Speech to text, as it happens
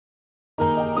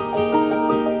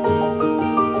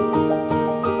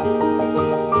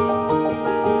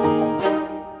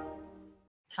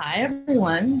Hi,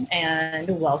 everyone, and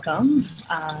welcome.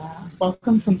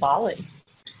 Welcome from Bali.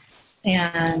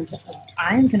 And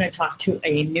I'm going to talk to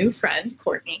a new friend,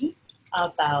 Courtney,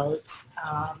 about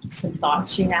some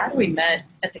thoughts she had. We met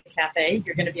at the cafe.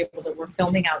 You're going to be able to, we're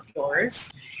filming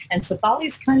outdoors. And so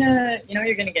Bali's kind of, you're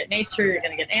going to get nature, you're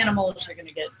going to get animals, you're going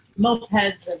to get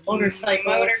mopeds and motorcycles.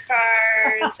 Motor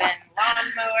cars and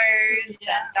lawnmowers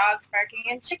and dogs barking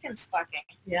and chickens squawking.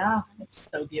 Yeah, it's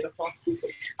so beautiful.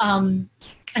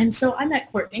 And so I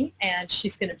met Courtney, and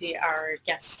she's going to be our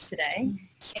guest today.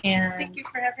 And thank you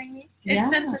for having me. It's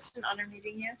been such an honor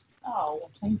meeting you. Oh,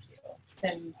 well, thank you. It's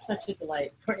been such a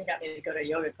delight. Courtney got me to go to a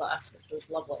yoga class, which was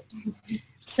lovely.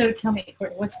 So tell me,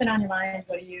 Courtney, what's been on your mind?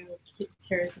 What are you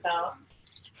curious about?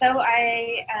 So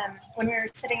when we were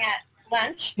sitting at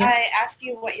lunch, I asked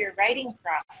you what your writing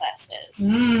process is,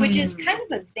 which is kind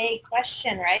of a vague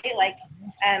question, right? Like,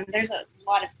 there's a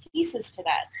lot of pieces to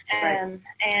that.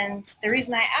 And the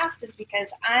reason I asked is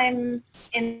because I'm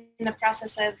in the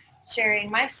process of sharing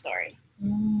my story.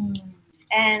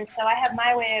 And so I have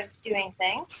my way of doing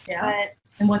things. Yeah. But,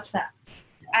 and what's that?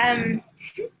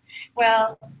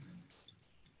 Well,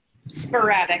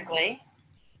 sporadically.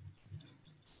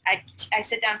 I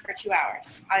sit down for 2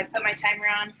 hours. I put my timer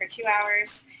on for 2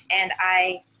 hours, and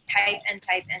I type and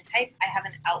type and type. I have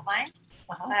an outline.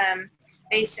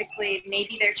 Basically,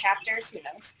 maybe they're chapters, who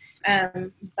knows,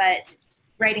 but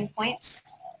writing points.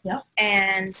 Yep.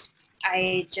 And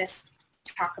I just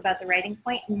talk about the writing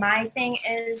point. My thing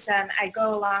is I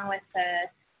go along with the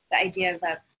idea of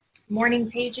morning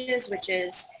pages, which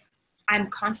is I'm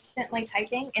constantly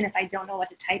typing, and if I don't know what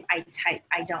to type, I type.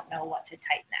 I don't know what to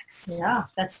type next. Yeah,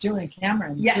 that's Julie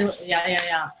Cameron. Yes.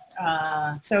 Yeah.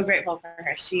 So grateful for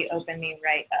her. She opened me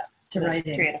right up to this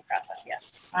creative process.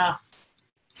 Yes.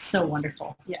 So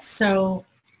wonderful. Yes. So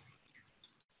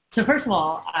first of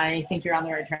all, I think you're on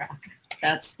the right track.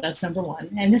 That's number one.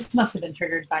 And this must have been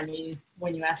triggered by me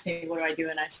when you asked me what do I do,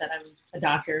 and I said I'm a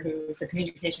doctor who's a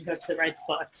communication coach that writes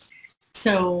books.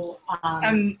 So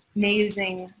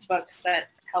amazing books that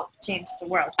help change the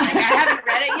world. Like, I haven't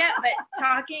read it yet, but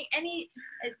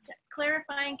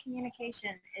clarifying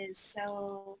communication is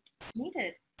so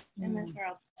needed in this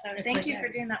world. So thank you for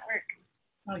doing that work.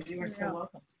 Oh, you are so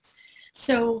welcome.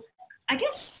 So I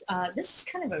guess this is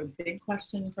kind of a big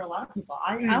question for a lot of people.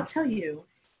 I'll tell you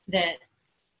that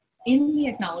in the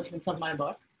acknowledgments of my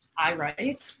book, I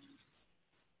write,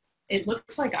 it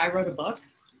looks like I wrote a book,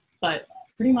 but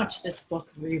pretty much this book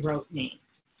rewrote me.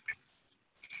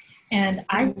 And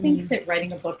I think that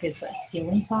writing a book is a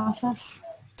healing process.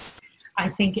 I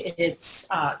think it's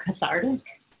cathartic.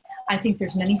 I think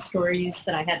there's many stories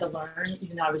that I had to learn,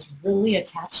 even though I was really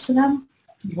attached to them,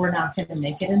 were not going to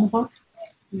make it in the book.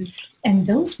 And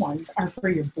those ones are for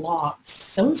your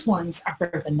blogs. Those ones are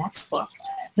for the next book.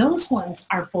 Those ones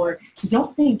are for, so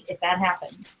don't think if that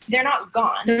happens. They're not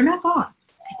gone. They're not gone.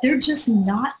 They're just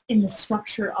not in the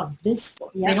structure of this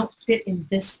book. Yep. They don't fit in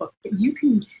this book. But you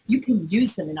can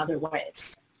use them in other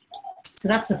ways. So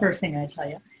that's the first thing I tell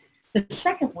you. The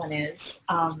second one is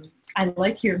I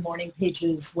like your morning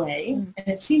pages way, and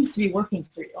it seems to be working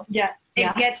for you. Yeah,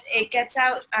 it gets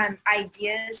out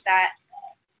ideas that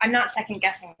I'm not second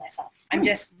guessing myself. I'm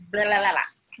just blah blah blah blah.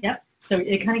 Yep. So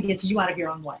it kind of gets you out of your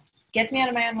own way. Gets me out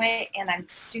of my own way, and I'm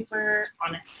super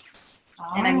honest.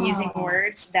 And I'm using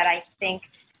words that I think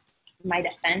might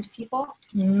offend people.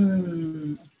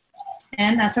 And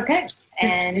that's okay.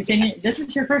 And this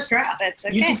is your first draft. That's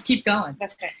okay. You just keep going.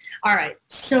 That's good. All right.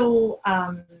 So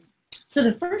so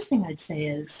the first thing I'd say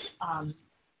is,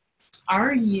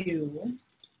 are you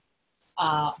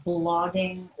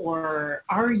blogging, or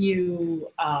are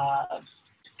you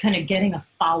kind of getting a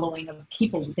following of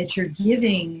people that you're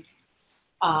giving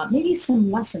maybe some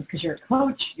lessons, because you're a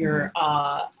coach, you're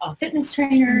a fitness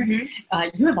trainer,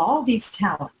 you have all these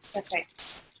talents. That's right.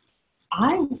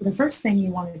 The first thing you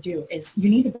want to do is you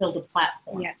need to build a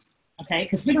platform, okay?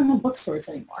 Because we don't have bookstores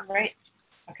anymore, right?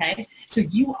 Okay? So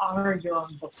you are your own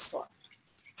bookstore.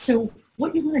 So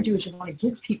what you want to do is you want to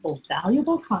give people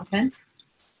valuable content.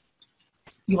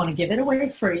 You want to give it away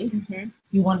free.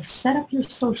 You want to set up your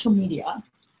social media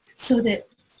so that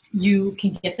you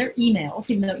can get their emails,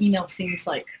 even though email seems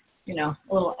like, a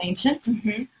little ancient,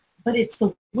 but it's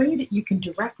the way that you can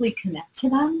directly connect to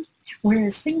them.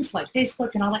 Whereas things like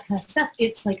Facebook and all that kind of stuff,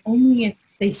 it's like only if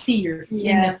they see your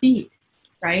in the feed,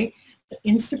 right? But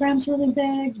Instagram's really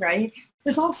big, right?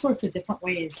 There's all sorts of different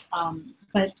ways,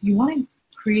 but you want to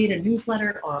create a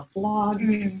newsletter or a blog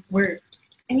where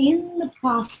in the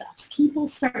process, people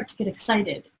start to get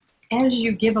excited as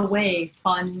you give away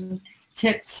fun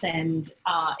tips and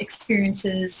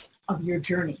experiences of your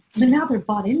journey. So now they're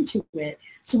bought into it.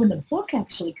 So when the book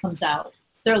actually comes out,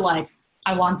 they're like,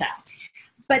 I want that.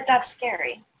 But that's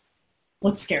scary.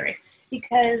 What's scary?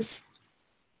 Because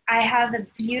I have a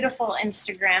beautiful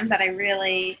Instagram that I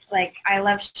really like. I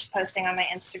love posting on my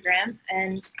Instagram,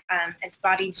 and it's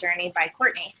Body Journey by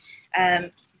Courtney.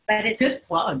 But it's good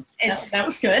plug. That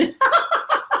was good.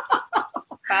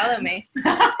 Follow me.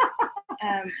 But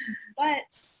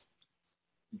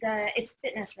it's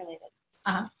fitness related.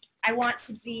 Uh-huh. I want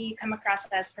to come across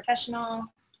as professional.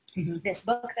 Mm-hmm. This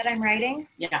book that I'm writing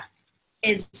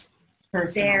is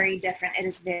personal. Very different. It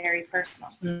is very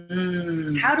personal.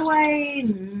 Mm. How do I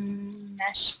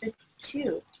mesh the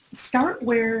two? Start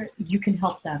where you can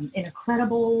help them in a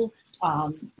credible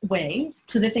way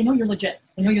so that they know you're legit.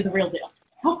 They know you're the real deal.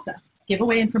 Help them. Give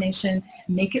away information.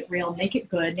 Make it real. Make it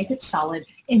good. Make it solid.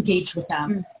 Engage with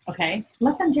them. Okay?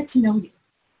 Let them get to know you.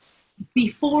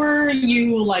 Before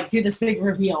you do this big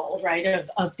reveal, right,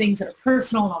 of things that are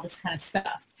personal and all this kind of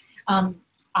stuff.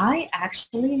 I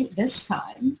actually, this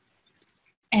time,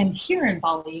 am here in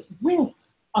Bali with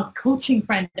a coaching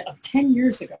friend of 10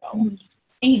 years ago,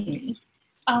 Amy,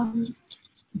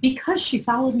 because she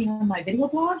followed me on my video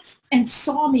blogs and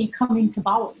saw me coming to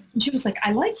Bali. And she was like,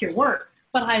 I like your work,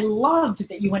 but I loved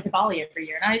that you went to Bali every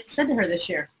year. And I said to her this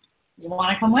year, you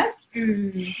want to come with?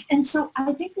 Mm. And so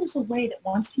I think there's a way that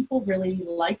once people really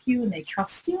like you and they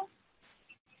trust you,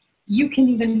 you can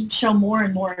even show more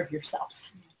and more of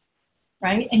yourself,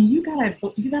 right? And you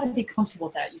gotta be comfortable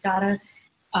with that. You gotta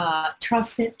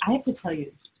trust it. I have to tell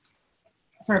you,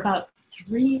 for about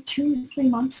 2 to 3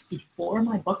 months before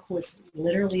my book was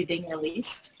literally being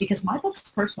released, because my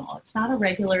book's personal. It's not a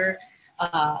regular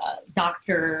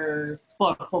doctor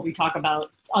book where we talk about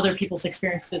other people's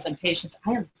experiences and patients.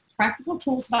 I have practical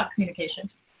tools about communication,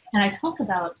 and I talk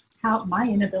about how my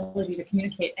inability to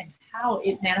communicate and how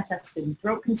it manifested in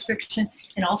throat constriction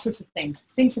and all sorts of things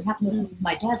that happened with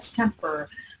my dad's temper,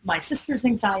 my sister's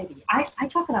anxiety. I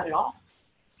talk about it all.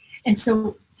 And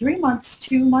so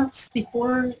 2 months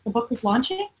before the book was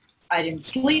launching, I didn't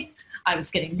sleep. I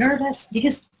was getting nervous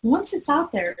because once it's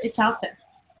out there, it's out there.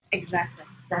 Exactly.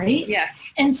 Right? Yes.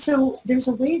 And so there's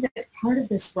a way that part of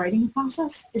this writing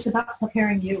process is about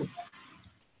preparing you.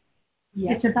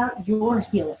 Yes. It's about your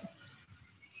healing.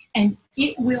 And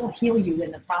it will heal you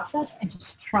in the process, and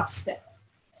just trust it.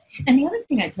 And the other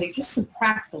thing I tell you, just some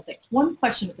practical things. One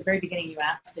question at the very beginning you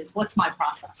asked is, what's my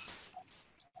process?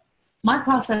 My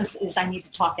process is I need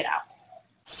to talk it out.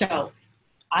 So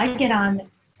I get on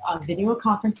a video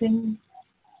conferencing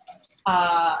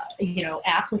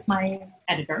app with my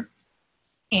editor,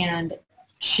 and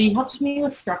she helps me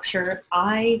with structure.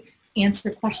 I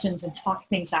answer questions and talk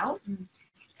things out.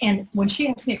 And when she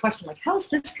asks me a question like, how is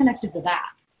this connected to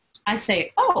that? I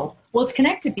say, oh, well, it's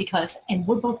connected because, and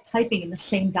we're both typing in the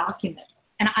same document.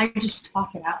 And I just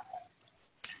talk it out.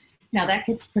 Now, that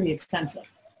gets pretty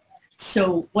expensive.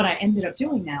 So what I ended up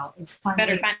doing now is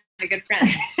better find a good friend.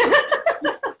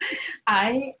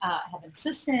 I have an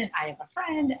assistant. I have a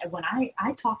friend. When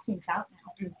I talk things out now,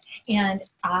 and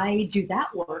I do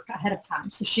that work ahead of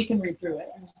time so she can read through it.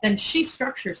 Then she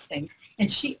structures things,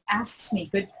 and she asks me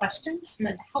good questions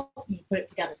that help me put it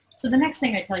together. So the next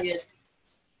thing I tell you is,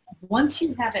 once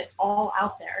you have it all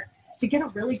out there, to get a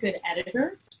really good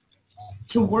editor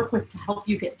to work with to help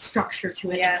you get structure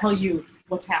to it and tell you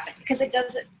what's happening. Because it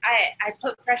does, I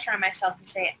put pressure on myself to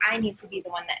say, I need to be the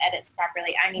one that edits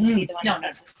properly. I need to be the one that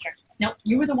does the structure. No,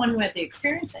 you were the one who had the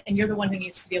experience, and you're the one who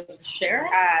needs to be able to share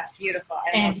it. Beautiful.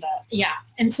 I love that. Yeah.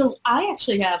 And so I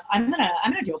actually have, I'm gonna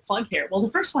do a plug here. Well,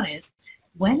 the first one is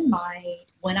when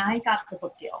I got the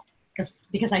book deal,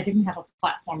 because I didn't have a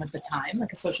platform at the time,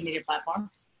 like a social media platform,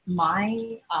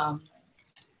 my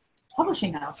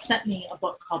publishing house sent me a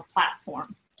book called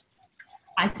Platform.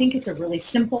 I think it's a really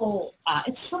simple,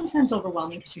 it's sometimes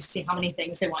overwhelming because you see how many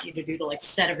things they want you to do to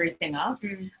set everything up,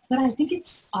 but I think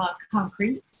it's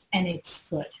concrete and it's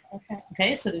good.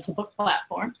 Okay, so there's a book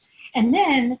platform. And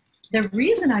then the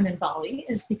reason I'm in Bali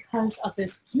is because of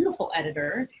this beautiful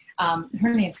editor.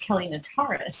 Her name's Kelly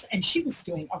Nataris, and she was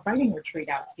doing a writing retreat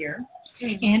out here.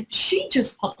 And she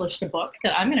just published a book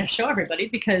that I'm going to show everybody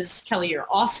because, Kelly, you're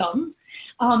awesome.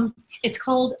 It's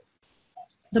called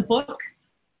The Book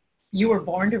You Were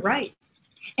Born to Write.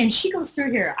 And she goes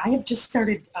through here. I have just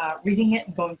started reading it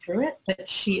and going through it, but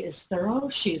she is thorough.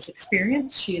 She is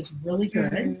experienced. She is really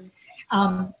good.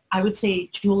 I would say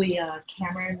Julia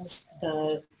Cameron's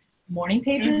The Morning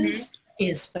Pages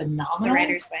is phenomenal. The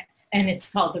Writer's Way. And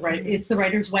it's called it's The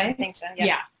Writer's Way. I think so,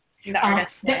 yeah. The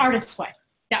Artist's Way. The Artist's Way.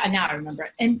 Yeah, now I remember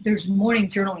it. And there's morning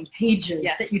journaling pages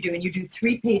that you do, and you do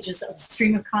 3 pages of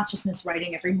stream of consciousness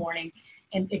writing every morning.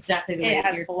 and exactly the way it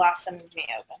has blossomed me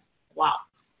open. Wow.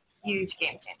 Huge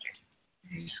game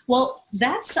changer. Well,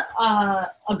 that's a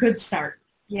good start.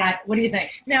 Yeah. What do you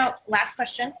think? Now, last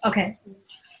question. Okay.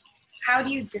 How do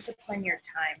you discipline your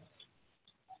time?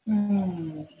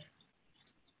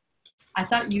 I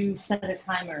thought you set a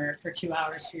timer for 2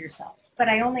 hours for yourself. But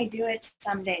I only do it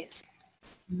some days.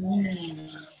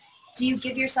 Do you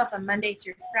give yourself a Monday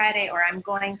through Friday, or I'm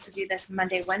going to do this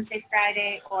Monday, Wednesday,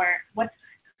 Friday, or what?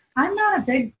 I'm not a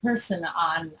big person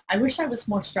on, I wish I was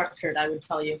more structured, I would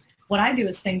tell you. What I do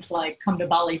is things like come to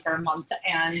Bali for a month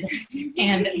and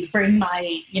bring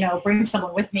my, bring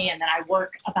someone with me, and then I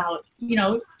work about,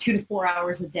 2 to 4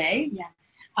 hours a day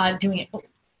doing it. But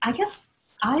I guess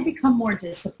I become more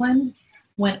disciplined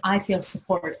when I feel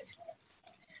supported.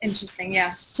 Interesting,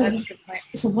 yeah. So that's a good point.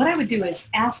 So what I would do is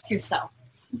ask yourself,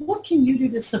 what can you do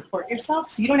to support yourself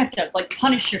so you don't have to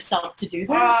punish yourself to do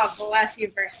this? Oh, bless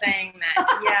you for saying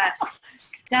that.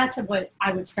 Yes. That's what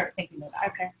I would start thinking about.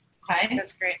 Okay.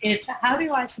 That's great. It's how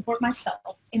do I support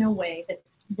myself in a way that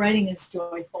writing is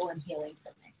joyful and healing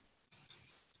for me.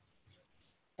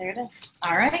 There it is.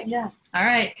 All right? Yeah. All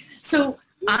right. So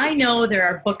I know there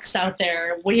are books out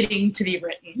there waiting to be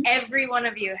written. Every one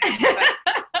of you has a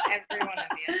book. Every one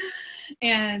of you.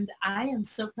 And I am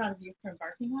so proud of you for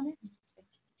embarking on it.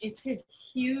 It's a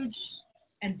huge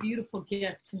and beautiful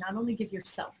gift to not only give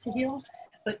yourself to heal,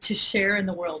 but to share in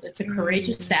the world. It's a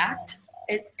courageous act.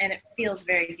 And it feels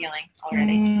very healing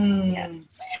already. Yeah.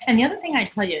 And the other thing I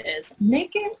tell you is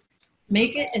make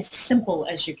it as simple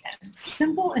as you can.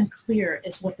 Simple and clear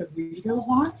is what the reader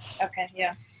wants. Okay,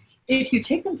 yeah. If you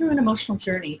take them through an emotional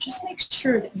journey, just make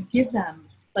sure that you give them,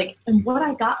 and what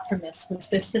I got from this was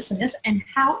this, this, and this, and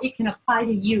how it can apply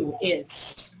to you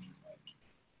is,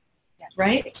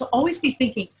 right? So always be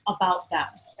thinking about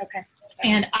that. Okay.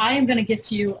 And I am going to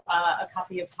gift you a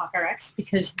copy of TalkRx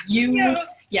because you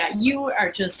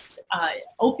are just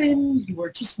open. You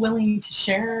were just willing to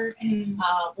share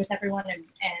with everyone,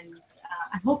 and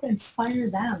I hope inspire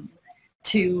them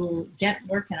to get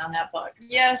working on that book.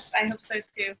 Yes, I hope so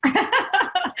too.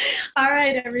 All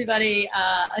right, everybody.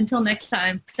 Until next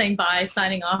time, saying bye,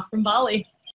 signing off from Bali.